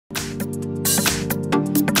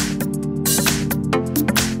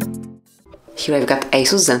Here I've got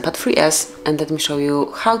ASUS ZenPad 3S, and let me show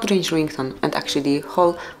you how to change ringtone and actually the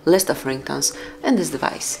whole list of ringtones in this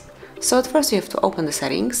device. So at first you have to open the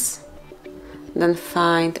settings, then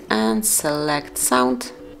find and select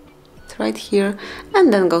sound, it's right here,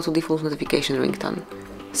 and then go to default notification ringtone.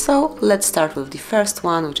 So let's start with the first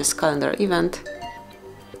one, which is calendar event.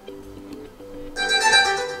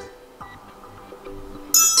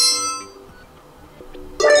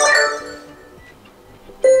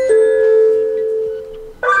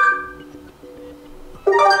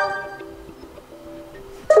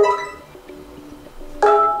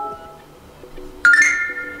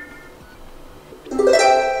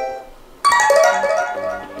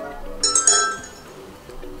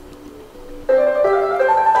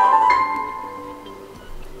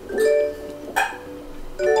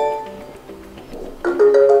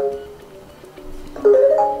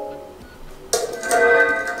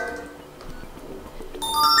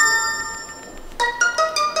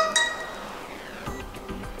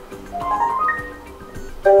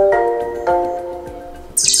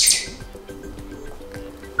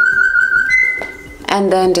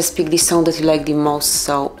 And then just pick the sound that you like the most,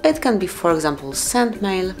 so it can be, for example, send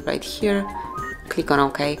mail right here, click on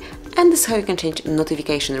OK, and this is how you can change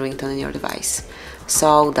notification ringtone in your device.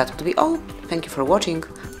 So that would be all. Thank you for watching,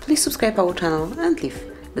 please subscribe our channel and leave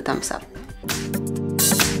the thumbs up.